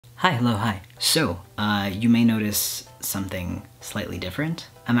Hi, hello, hi. So, you may notice something slightly different.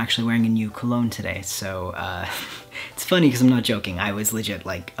 I'm actually wearing a new cologne today, so it's funny because I'm not joking. I was legit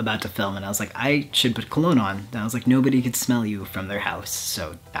like about to film and I was like, I should put cologne on. And I was like, nobody could smell you from their house,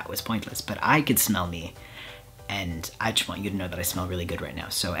 so that was pointless, but I could smell me. And I just want you to know that I smell really good right now.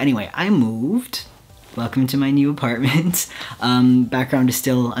 So anyway, I moved. Welcome to my new apartment. Background is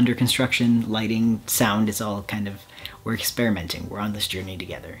still under construction, lighting, sound is all kind of, we're experimenting. We're on this journey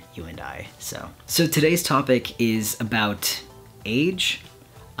together, you and I. So today's topic is about age.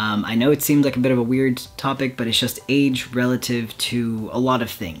 I know it seems like a bit of a weird topic, but it's just age relative to a lot of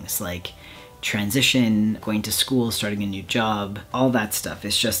things, like transition, going to school, starting a new job, all that stuff.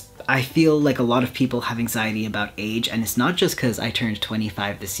 It's just, I feel like a lot of people have anxiety about age, and it's not just because I turned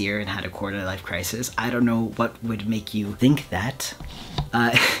 25 this year and had a quarter-life crisis. I don't know what would make you think that.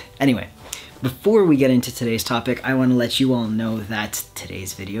 Anyway, before we get into today's topic, I want to let you all know that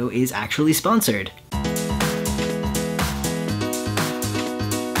today's video is actually sponsored.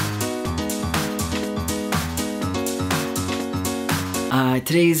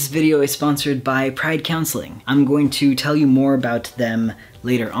 Today's video is sponsored by Pride Counseling. I'm going to tell you more about them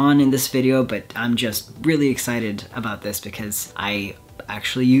later on in this video, but I'm just really excited about this because I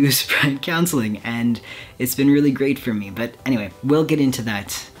actually use Pride Counseling and it's been really great for me. But anyway, we'll get into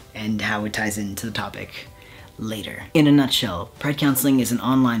that and how it ties into the topic later. In a nutshell, Pride Counseling is an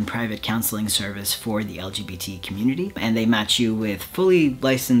online private counseling service for the LGBT community, and they match you with fully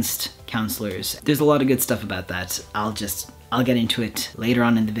licensed counselors. There's a lot of good stuff about that. I'll get into it later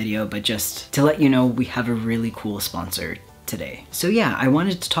on in the video, but just to let you know, we have a really cool sponsor today. So yeah, I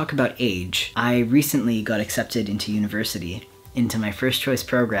wanted to talk about age. I recently got accepted into university, into my first choice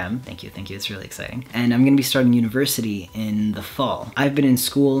program. Thank you, it's really exciting. And I'm gonna be starting university in the fall. I've been in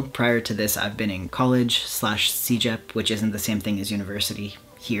school prior to this. I've been in college/CJEP, which isn't the same thing as university.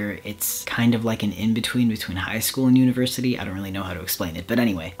 Here, it's kind of like an in-between between high school and university. I don't really know how to explain it, but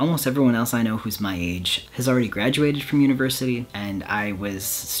anyway, almost everyone else I know who's my age has already graduated from university, and I was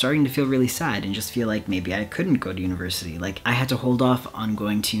starting to feel really sad and just feel like maybe I couldn't go to university. Like, I had to hold off on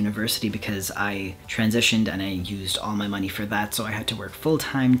going to university because I transitioned and I used all my money for that, so I had to work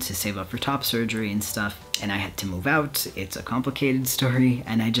full-time to save up for top surgery and stuff, and I had to move out. It's a complicated story,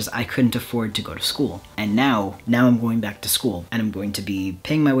 and I couldn't afford to go to school. And now I'm going back to school, and I'm going to be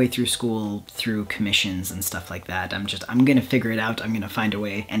paying my way through school through commissions and stuff like that. I'm gonna figure it out. I'm gonna find a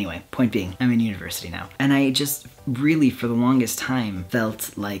way. Anyway, point being, I'm in university now. And I just really, for the longest time,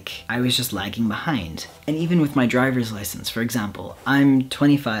 felt like I was just lagging behind. And even with my driver's license, for example, I'm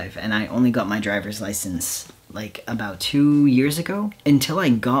 25 and I only got my driver's license like about 2 years ago. Until I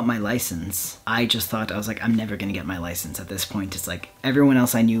got my license, I just thought, I was like, I'm never gonna get my license at this point. It's like everyone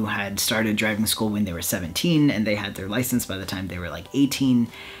else I knew had started driving school when they were 17 and they had their license by the time they were like 18,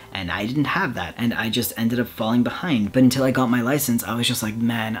 and I didn't have that, and I just ended up falling behind. But until I got my license, I was just like,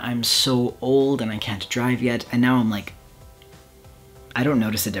 man, I'm so old and I can't drive yet. And now I'm like, I don't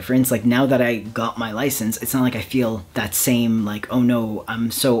notice a difference. Like, now that I got my license, it's not like I feel that same, like, oh no,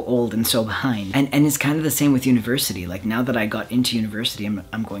 I'm so old and so behind. And it's kind of the same with university. Like, now that I got into university,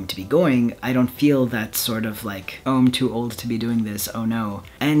 I'm going to be going, I don't feel that sort of like, oh, I'm too old to be doing this, oh no.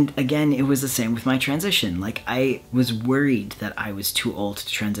 And again, it was the same with my transition. Like, I was worried that I was too old to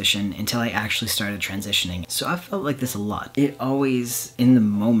transition until I actually started transitioning. So I felt like this a lot. It always, in the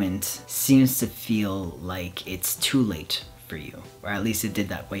moment, seems to feel like it's too late for you, or at least it did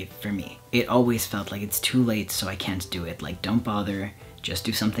that way for me. It always felt like it's too late, so I can't do it. Like, don't bother, just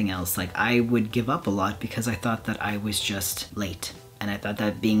do something else. Like, I would give up a lot because I thought that I was just late. And I thought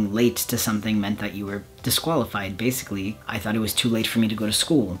that being late to something meant that you were disqualified, basically. I thought it was too late for me to go to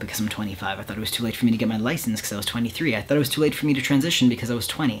school because I'm 25. I thought it was too late for me to get my license because I was 23. I thought it was too late for me to transition because I was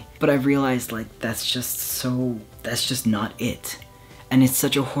 20. But I've realized, like, that's just not it. And it's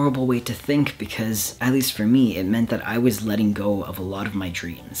such a horrible way to think because, at least for me, it meant that I was letting go of a lot of my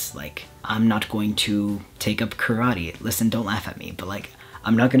dreams. Like, I'm not going to take up karate. Listen, don't laugh at me, but like,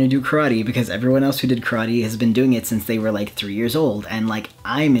 I'm not gonna do karate because everyone else who did karate has been doing it since they were like 3 years old. And like,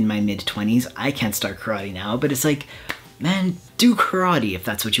 I'm in my mid-20s, I can't start karate now, but it's like, man, do karate if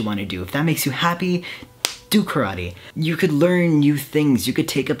that's what you want to do. If that makes you happy, do karate. You could learn new things, you could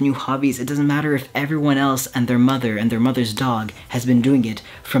take up new hobbies. It doesn't matter if everyone else and their mother's dog has been doing it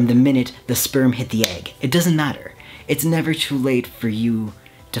from the minute the sperm hit the egg. It doesn't matter. It's never too late for you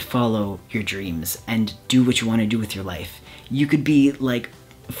to follow your dreams and do what you want to do with your life. You could be like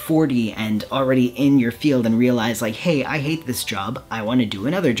 40 and already in your field and realize like, hey, I hate this job, I want to do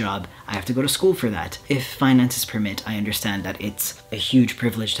another job, I have to go to school for that. If finances permit, I understand that it's a huge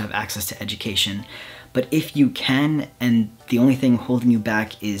privilege to have access to education, But if you can, and the only thing holding you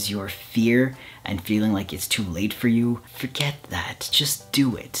back is your fear and feeling like it's too late for you, forget that. Just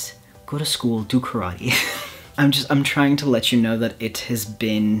do it. Go to school, do karate. I'm trying to let you know that it has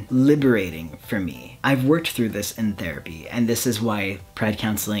been liberating for me. I've worked through this in therapy, and this is why Pride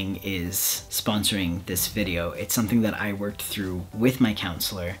Counseling is sponsoring this video. It's something that I worked through with my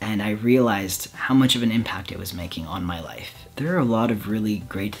counselor, and I realized how much of an impact it was making on my life. There are a lot of really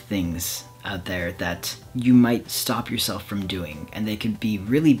great things out there that you might stop yourself from doing, and they could be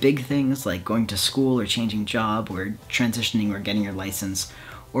really big things like going to school or changing job or transitioning or getting your license,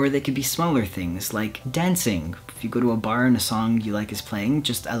 or they could be smaller things like dancing. If you go to a bar and a song you like is playing,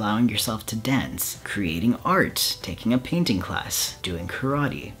 just allowing yourself to dance, creating art, taking a painting class, doing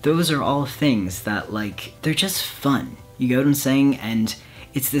karate. Those are all things that, like, they're just fun. You get what I'm saying? And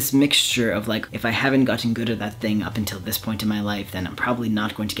it's this mixture of like, if I haven't gotten good at that thing up until this point in my life, then I'm probably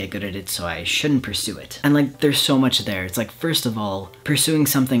not going to get good at it, so I shouldn't pursue it. And like, there's so much there. It's like, first of all, pursuing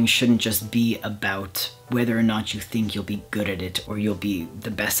something shouldn't just be about whether or not you think you'll be good at it or you'll be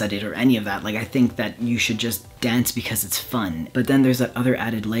the best at it or any of that. Like, I think that you should just dance because it's fun. But then there's that other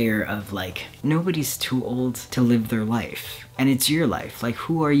added layer of like, nobody's too old to live their life. And it's your life. Like,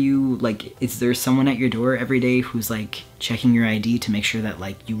 who are you? Like, is there someone at your door every day who's like checking your ID to make sure that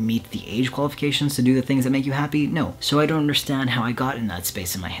like you meet the age qualifications to do the things that make you happy? No. So I don't understand how I got in that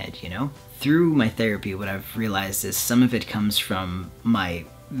space in my head, you know? Through my therapy, what I've realized is some of it comes from my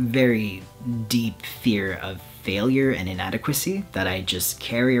very deep fear of failure and inadequacy that I just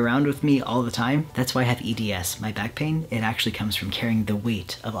carry around with me all the time. That's why I have EDS. My back pain, it actually comes from carrying the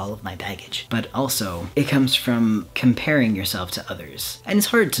weight of all of my baggage. But also, it comes from comparing yourself to others. And it's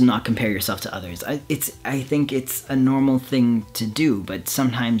hard to not compare yourself to others. I think it's a normal thing to do, but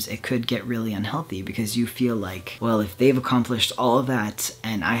sometimes it could get really unhealthy because you feel like, well, if they've accomplished all of that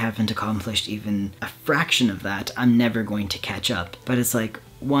and I haven't accomplished even a fraction of that, I'm never going to catch up. But it's like,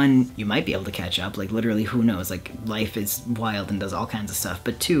 one, you might be able to catch up, like literally who knows, like life is wild and does all kinds of stuff.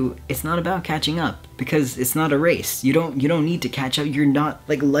 But two, it's not about catching up because it's not a race. You don't need to catch up. You're not,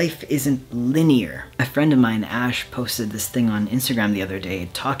 like, life isn't linear. A friend of mine, Ash, posted this thing on Instagram the other day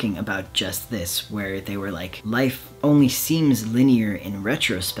talking about just this, where they were like, life only seems linear in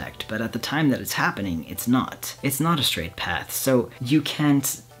retrospect, but at the time that it's happening, it's not. It's not a straight path. So you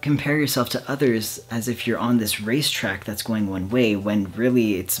can't compare yourself to others as if you're on this racetrack that's going one way when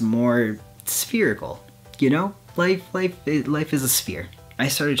really it's more spherical, you know? Life is a sphere. I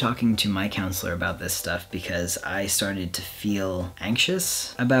started talking to my counselor about this stuff because I started to feel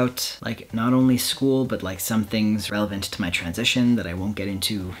anxious about, like, not only school, but like some things relevant to my transition that I won't get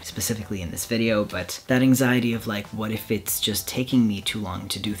into specifically in this video, but that anxiety of like, what if it's just taking me too long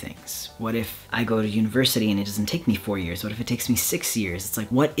to do things? What if I go to university and it doesn't take me 4 years? What if it takes me 6 years? It's like,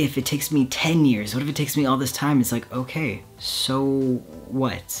 what if it takes me 10 years? What if it takes me all this time? It's like, okay, so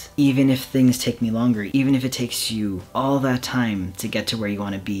what? Even if things take me longer, even if it takes you all that time to get to where you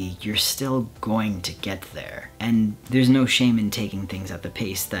want to be, you're still going to get there. And there's no shame in taking things at the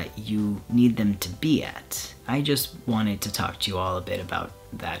pace that you need them to be at. I just wanted to talk to you all a bit about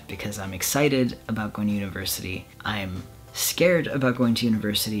that because I'm excited about going to university. I'm scared about going to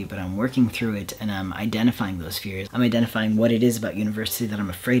university, but I'm working through it and I'm identifying those fears. I'm identifying what it is about university that I'm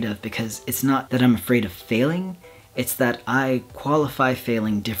afraid of, because it's not that I'm afraid of failing, it's that I qualify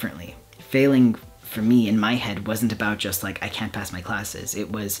failing differently. Failing for me in my head wasn't about just like, I can't pass my classes.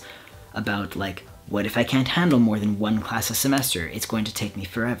 It was about like, what if I can't handle more than one class a semester? It's going to take me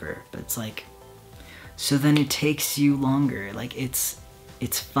forever. But it's like, so then it takes you longer. Like, it's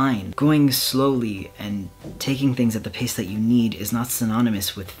fine. Going slowly and taking things at the pace that you need is not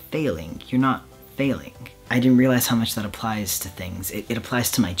synonymous with failing. You're not failing. I didn't realize how much that applies to things. It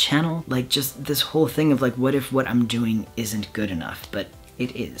applies to my channel. Like, just this whole thing of like, what if what I'm doing isn't good enough? But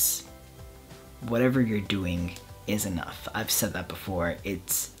it is. Whatever you're doing is enough. I've said that before.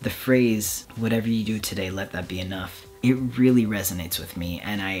 It's the phrase, whatever you do today, let that be enough. It really resonates with me,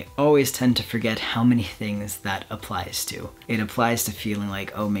 and I always tend to forget how many things that applies to. It applies to feeling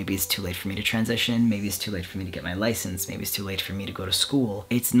like, oh, maybe it's too late for me to transition, maybe it's too late for me to get my license, maybe it's too late for me to go to school.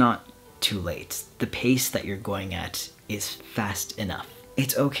 It's not too late. The pace that you're going at is fast enough.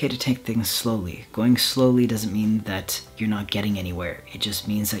 It's okay to take things slowly. Going slowly doesn't mean that you're not getting anywhere. It just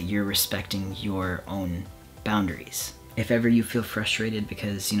means that you're respecting your own boundaries. If ever you feel frustrated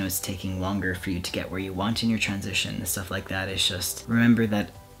because, you know, it's taking longer for you to get where you want in your transition and stuff like that, it's just remember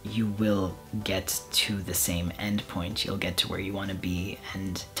that you will get to the same end point. You'll get to where you want to be,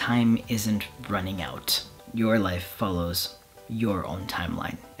 and time isn't running out. Your life follows your own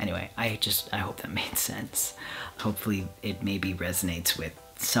timeline. Anyway, I hope that made sense. Hopefully it maybe resonates with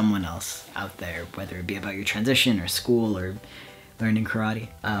someone else out there, whether it be about your transition or school or learning karate.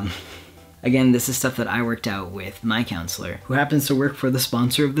 Again, this is stuff that I worked out with my counselor, who happens to work for the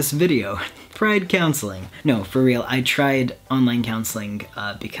sponsor of this video, Pride Counseling. No, for real, I tried online counseling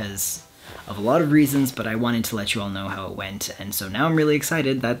because of a lot of reasons, but I wanted to let you all know how it went, and so now I'm really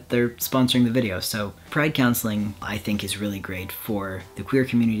excited that they're sponsoring the video. So Pride Counseling, I think, is really great for the queer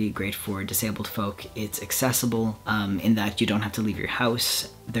community, great for disabled folk. It's accessible in that you don't have to leave your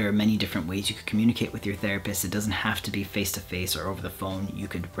house. There are many different ways you could communicate with your therapist. It doesn't have to be face-to-face or over the phone. You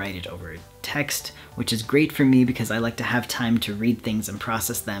could write it over text, which is great for me because I like to have time to read things and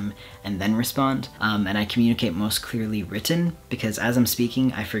process them and then respond. And I communicate most clearly written because as I'm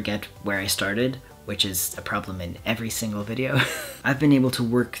speaking, I forget where I started, which is a problem in every single video. I've been able to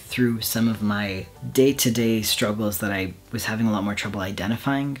work through some of my day-to-day struggles that I was having a lot more trouble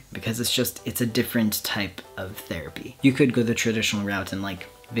identifying because it's a different type of therapy. You could go the traditional route and like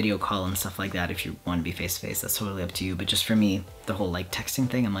video call and stuff like that if you want to be face-to-face. That's totally up to you, but just for me, the whole like texting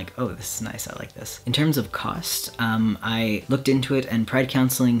thing, I'm like, oh, this is nice, I like this. In terms of cost, I looked into it, and Pride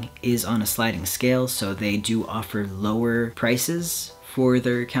Counseling is on a sliding scale, so they do offer lower prices for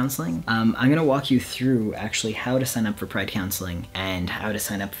their counseling. I'm gonna walk you through actually how to sign up for Pride Counseling and how to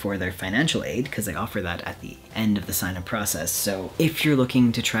sign up for their financial aid, because they offer that at the end of the sign-up process. So if you're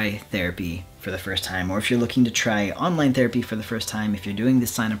looking to try therapy for the first time, or if you're looking to try online therapy for the first time, if you're doing this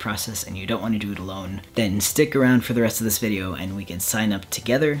sign-up process and you don't want to do it alone, then stick around for the rest of this video and we can sign up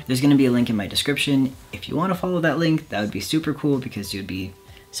together. There's gonna be a link in my description. If you wanna follow that link, that would be super cool because you'd be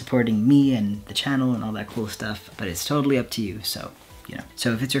supporting me and the channel and all that cool stuff, but it's totally up to you, so you know.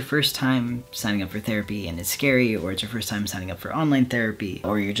 So if it's your first time signing up for therapy and it's scary, or it's your first time signing up for online therapy,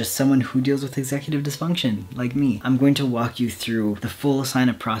 or you're just someone who deals with executive dysfunction like me, I'm going to walk you through the full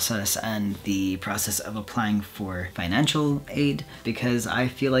sign-up process and the process of applying for financial aid, because I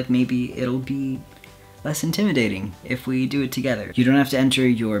feel like maybe it'll be less intimidating if we do it together. You don't have to enter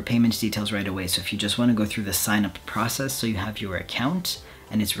your payment details right away, so if you just want to go through the sign-up process so you have your account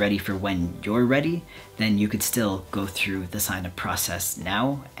and it's ready for when you're ready, then you could still go through the sign-up process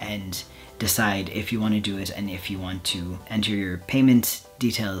now and decide if you want to do it and if you want to enter your payment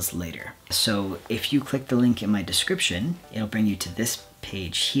details later. So if you click the link in my description, it'll bring you to this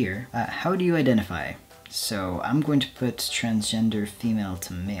page here. How do you identify? So I'm going to put transgender female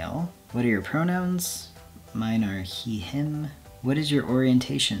to male. What are your pronouns? Mine are he, him. What is your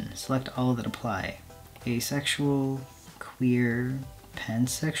orientation? Select all that apply. Asexual, queer,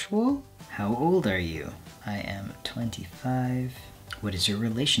 pansexual? How old are you? I am 25. What is your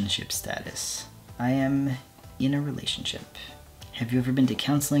relationship status? I am in a relationship. Have you ever been to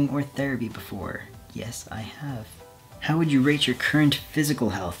counseling or therapy before? Yes, I have. How would you rate your current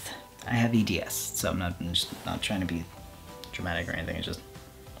physical health? I have EDS, so I'm just not trying to be dramatic or anything, it's just...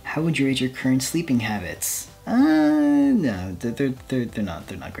 How would you rate your current sleeping habits? No, they're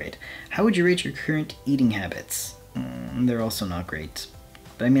not great. How would you rate your current eating habits? They're also not great.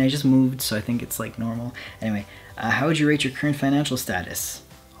 But I mean, I just moved, so I think it's like normal. Anyway, how would you rate your current financial status?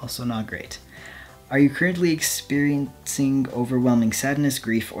 Also not great. Are you currently experiencing overwhelming sadness,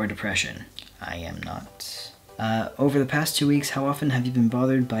 grief, or depression? I am not. Over the past 2 weeks, how often have you been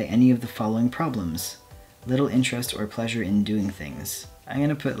bothered by any of the following problems? Little interest or pleasure in doing things. I'm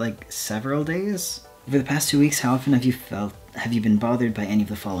gonna put like several days. Over the past 2 weeks, how often have you been bothered by any of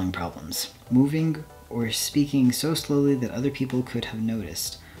the following problems? Moving or speaking so slowly that other people could have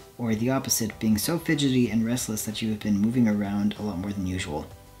noticed, or the opposite, being so fidgety and restless that you have been moving around a lot more than usual.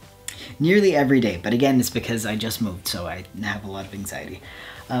 Nearly every day, but again, it's because I just moved, so I have a lot of anxiety.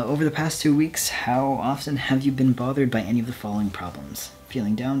 Over the past 2 weeks, how often have you been bothered by any of the following problems?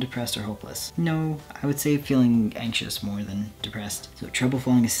 Feeling down, depressed, or hopeless? No, I would say feeling anxious more than depressed. So trouble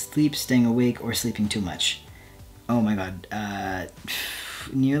falling asleep, staying awake, or sleeping too much. Oh my god,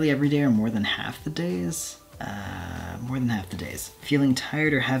 nearly every day or more than half the days? More than half the days. Feeling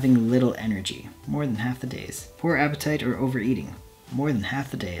tired or having little energy? More than half the days. Poor appetite or overeating? More than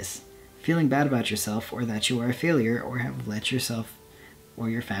half the days. Feeling bad about yourself or that you are a failure or have let yourself or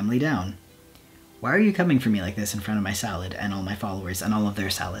your family down? Why are you coming for me like this in front of my salad and all my followers and all of their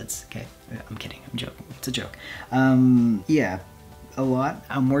salads? Okay, I'm kidding, I'm joking, it's a joke. Yeah, a lot.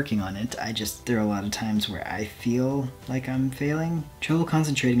 I'm working on it. There are a lot of times where I feel like I'm failing. Trouble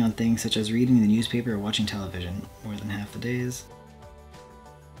concentrating on things such as reading the newspaper or watching television. More than half the days.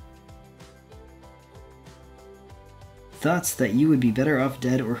 Thoughts that you would be better off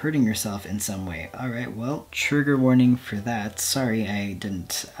dead or hurting yourself in some way. Alright, well, trigger warning for that. Sorry I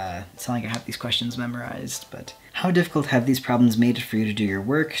didn't sound like I have these questions memorized, but... How difficult have these problems made it for you to do your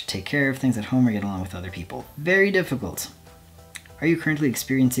work, take care of things at home, or get along with other people? Very difficult. Are you currently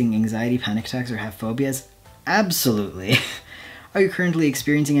experiencing anxiety, panic attacks, or have phobias? Absolutely. Are you currently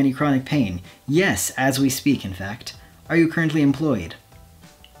experiencing any chronic pain? Yes, as we speak, in fact. Are you currently employed?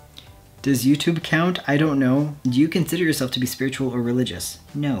 Does YouTube count? I don't know. Do you consider yourself to be spiritual or religious?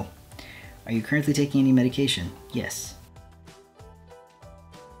 No. Are you currently taking any medication? Yes.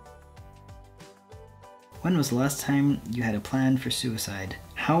 When was the last time you had a plan for suicide?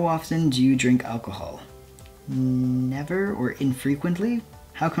 How often do you drink alcohol? Never or infrequently?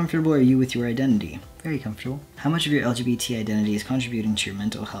 How comfortable are you with your identity? Very comfortable. How much of your LGBT identity is contributing to your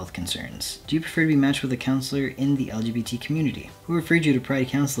mental health concerns? Do you prefer to be matched with a counselor in the LGBT community? Who referred you to Pride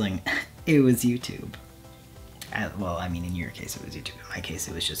Counseling? It was YouTube. Well, I mean, in your case it was YouTube. In my case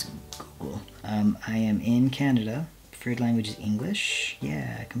it was just Google. I am in Canada. Preferred language is English.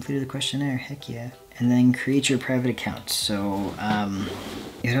 Yeah, completed the questionnaire. Heck yeah. And then create your private account. So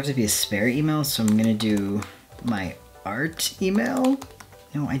it would have to be a spare email. So I'm gonna do my art email.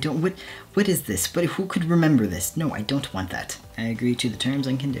 No, I don't. What is this? But who could remember this? No, I don't want that. I agree to the terms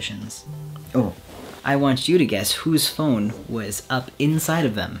and conditions. Oh, I want you to guess whose phone was up inside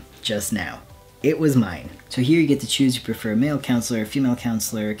of them just now. It was mine. So here you get to choose you prefer a male counselor, a female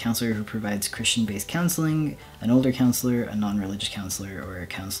counselor, a counselor who provides Christian-based counseling, an older counselor, a non-religious counselor, or a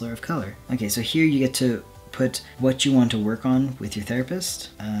counselor of color. Okay, so here you get to put what you want to work on with your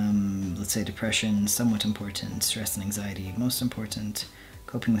therapist. Let's say depression, somewhat important, stress and anxiety, most important,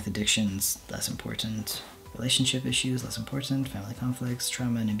 coping with addictions, less important, relationship issues, less important, family conflicts,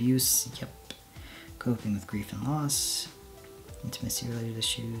 trauma and abuse, yep, coping with grief and loss, intimacy-related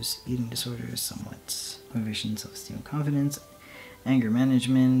issues, eating disorders, somewhat, motivation, self-esteem and confidence, anger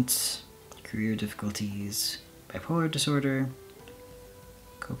management, career difficulties, bipolar disorder,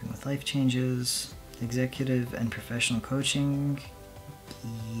 coping with life changes, executive and professional coaching,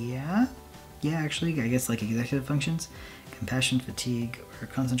 yeah, actually, I guess like executive functions, compassion, fatigue, or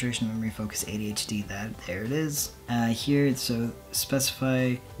concentration, memory, focus, ADHD, there it is. Here, so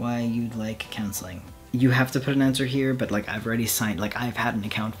specify why you'd like counseling. You have to put an answer here, but like I've already signed, like I've had an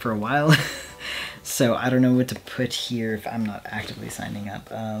account for a while, so I don't know what to put here if I'm not actively signing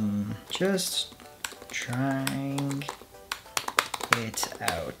up. Just trying it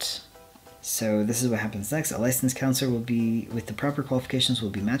out. So this is what happens next. A licensed counselor will be, with the proper qualifications,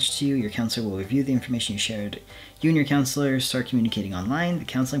 will be matched to you. Your counselor will review the information you shared. You and your counselor start communicating online. The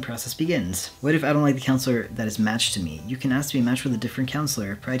counseling process begins. What if I don't like the counselor that is matched to me? You can ask to be matched with a different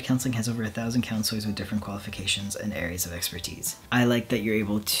counselor. Pride Counseling has over 1,000 counselors with different qualifications and areas of expertise. I like that you're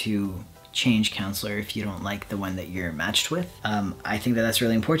able to change counselor if you don't like the one that you're matched with. I think that that's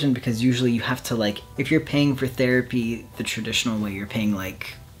really important because usually you have to, like, if you're paying for therapy the traditional way, you're paying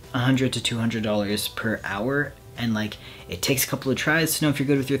like $100 to $200 per hour, and like it takes a couple of tries to know if you're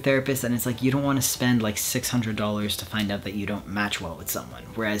good with your therapist, and it's like you don't want to spend like $600 to find out that you don't match well with someone.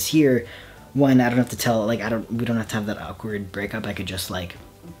 Whereas here, one, I don't have to tell, like we don't have to have that awkward breakup. I could just like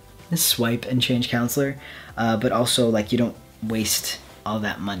swipe and change counselor, but also like you don't waste all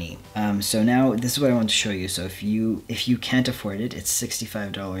that money. So now this is what I want to show you. So if you can't afford it, it's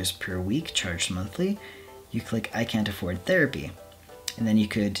 $65 per week charged monthly. You click I can't afford therapy, and then you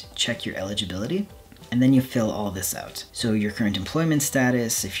could check your eligibility, and then you fill all this out. So your current employment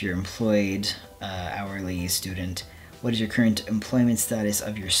status, if you're employed, hourly, student, what is your current employment status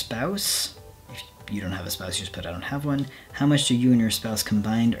of your spouse? If you don't have a spouse, you just put I don't have one. How much do you and your spouse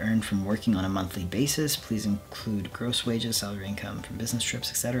combined earn from working on a monthly basis? Please include gross wages, salary, income from business trips,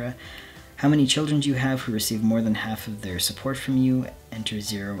 etc. How many children do you have who receive more than half of their support from you? Enter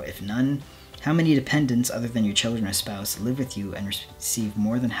 0 if none. How many dependents other than your children or spouse live with you and receive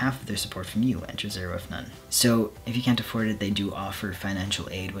more than half of their support from you? Enter 0 if none. So if you can't afford it, they do offer financial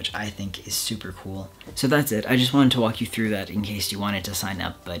aid, which I think is super cool. So that's it. I just wanted to walk you through that in case you wanted to sign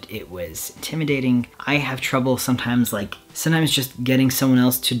up, but it was intimidating. I have trouble sometimes just getting someone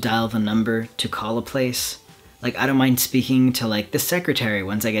else to dial the number to call a place. Like, I don't mind speaking to like the secretary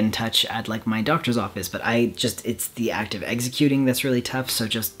once I get in touch at like my doctor's office, but it's the act of executing that's really tough. So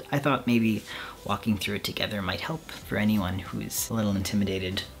I thought maybe walking through it together might help for anyone who's a little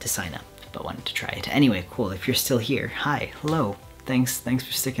intimidated to sign up, but wanted to try it. Anyway, cool. If you're still here, hi, hello. Thanks for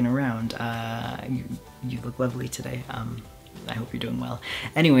sticking around. You look lovely today. I hope you're doing well.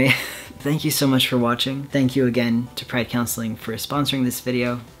 Anyway, thank you so much for watching. Thank you again to Pride Counseling for sponsoring this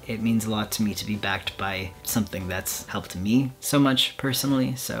video. It means a lot to me to be backed by something that's helped me so much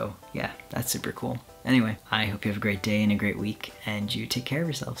personally. So yeah, that's super cool. Anyway, I hope you have a great day and a great week, and you take care of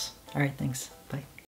yourselves. All right, thanks.